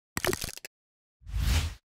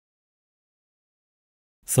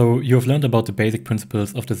So you have learned about the basic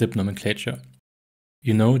principles of the CIP nomenclature.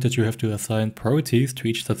 You know that you have to assign priorities to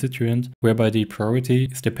each substituent, whereby the priority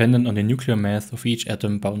is dependent on the nuclear mass of each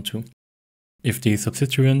atom bound to. If the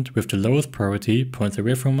substituent with the lowest priority points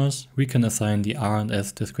away from us, we can assign the R and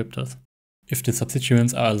S descriptors. If the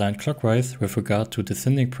substituents are aligned clockwise with regard to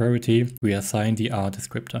descending priority, we assign the R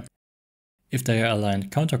descriptor. If they are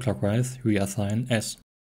aligned counterclockwise, we assign S.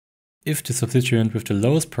 If the substituent with the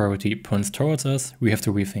lowest priority points towards us, we have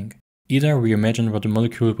to rethink. Either we imagine what the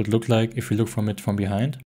molecule would look like if we look from it from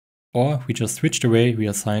behind, or we just switch the way we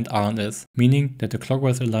assigned R and S, meaning that the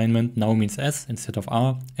clockwise alignment now means S instead of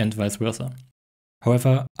R, and vice versa.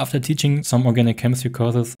 However, after teaching some organic chemistry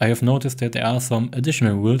courses, I have noticed that there are some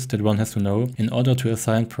additional rules that one has to know in order to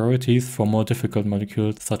assign priorities for more difficult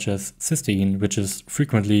molecules such as cysteine, which is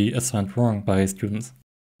frequently assigned wrong by students.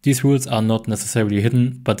 These rules are not necessarily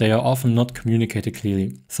hidden, but they are often not communicated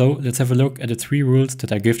clearly. So let's have a look at the 3 rules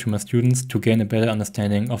that I give to my students to gain a better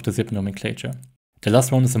understanding of the CIP nomenclature. The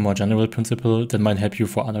last one is a more general principle that might help you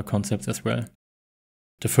for other concepts as well.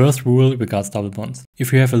 The first rule regards double bonds.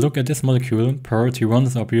 If you have a look at this molecule, priority 1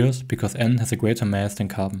 is obvious because N has a greater mass than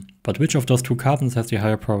carbon. But which of those 2 carbons has the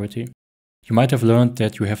higher priority? You might have learned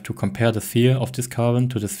that you have to compare the sphere of this carbon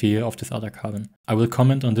to the sphere of this other carbon. I will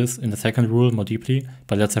comment on this in the second rule more deeply,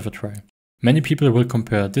 but let's have a try. Many people will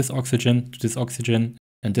compare this oxygen to this oxygen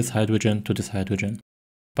and this hydrogen to this hydrogen.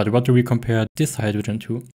 But what do we compare this hydrogen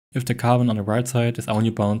to if the carbon on the right side is only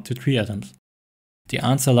bound to 3 atoms? The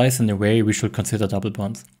answer lies in the way we should consider double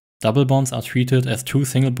bonds. Double bonds are treated as 2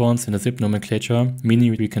 single bonds in the CIP nomenclature,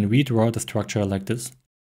 meaning we can redraw the structure like this.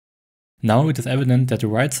 Now it is evident that the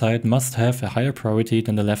right side must have a higher priority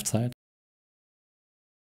than the left side.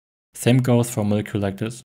 Same goes for a molecule like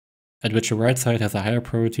this, at which the right side has a higher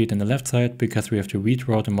priority than the left side because we have to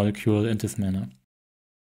redraw the molecule in this manner.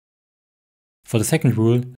 For the second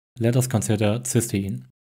rule, let us consider cysteine.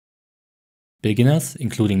 Beginners,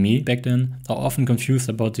 including me back then, are often confused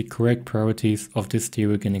about the correct priorities of this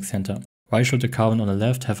stereogenic center. Why should the carbon on the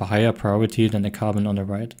left have a higher priority than the carbon on the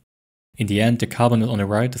right? In the end, the carbon on the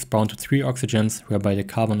right is bound to 3 oxygens, whereby the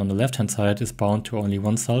carbon on the left-hand side is bound to only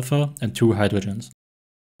 1 sulfur and 2 hydrogens.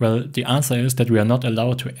 Well, the answer is that we are not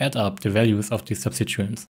allowed to add up the values of these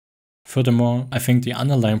substituents. Furthermore, I think the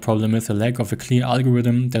underlying problem is a lack of a clear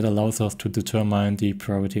algorithm that allows us to determine the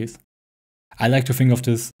priorities. I like to think of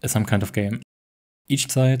this as some kind of game.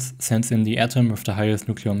 Each side sends in the atom with the highest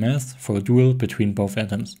nuclear mass for a duel between both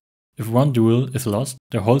atoms. If one duel is lost,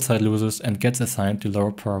 the whole side loses and gets assigned the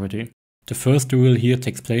lower priority. The first duel here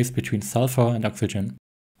takes place between sulfur and oxygen.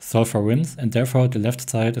 Sulfur wins and therefore the left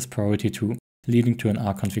side is priority 2, leading to an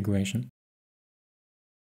R configuration.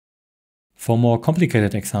 For more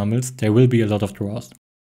complicated examples, there will be a lot of draws.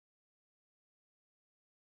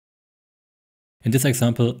 In this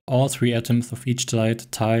example, all 3 atoms of each side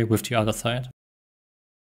tie with the other side.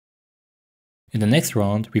 In the next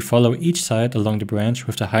round, we follow each side along the branch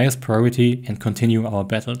with the highest priority and continue our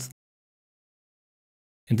battles.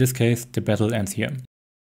 In this case, the battle ends here,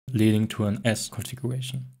 leading to an S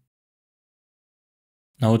configuration.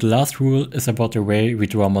 Now the last rule is about the way we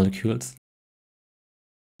draw molecules.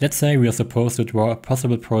 Let's say we are supposed to draw a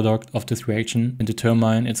possible product of this reaction and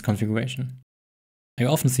determine its configuration. I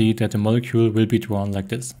often see that the molecule will be drawn like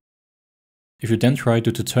this. If you then try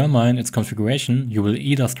to determine its configuration, you will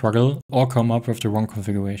either struggle or come up with the wrong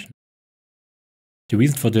configuration. The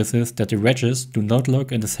reason for this is that the wedges do not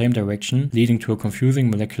look in the same direction, leading to a confusing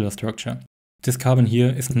molecular structure. This carbon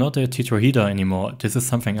here is not a tetrahedra anymore, this is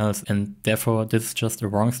something else, and therefore this is just a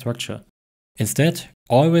wrong structure. Instead,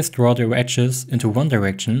 always draw the wedges into one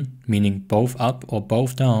direction, meaning both up or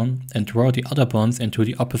both down, and draw the other bonds into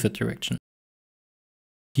the opposite direction.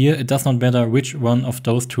 Here it does not matter which one of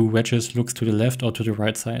those 2 wedges looks to the left or to the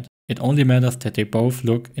right side. It only matters that they both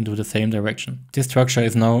look into the same direction. This structure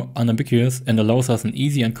is now unambiguous and allows us an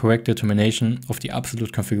easy and correct determination of the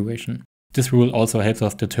absolute configuration. This rule also helps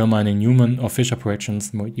us determining Newman or Fisher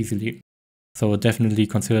projections more easily. So definitely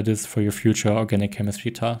consider this for your future organic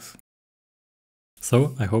chemistry tasks.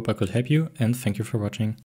 So I hope I could help you and thank you for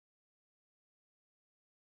watching.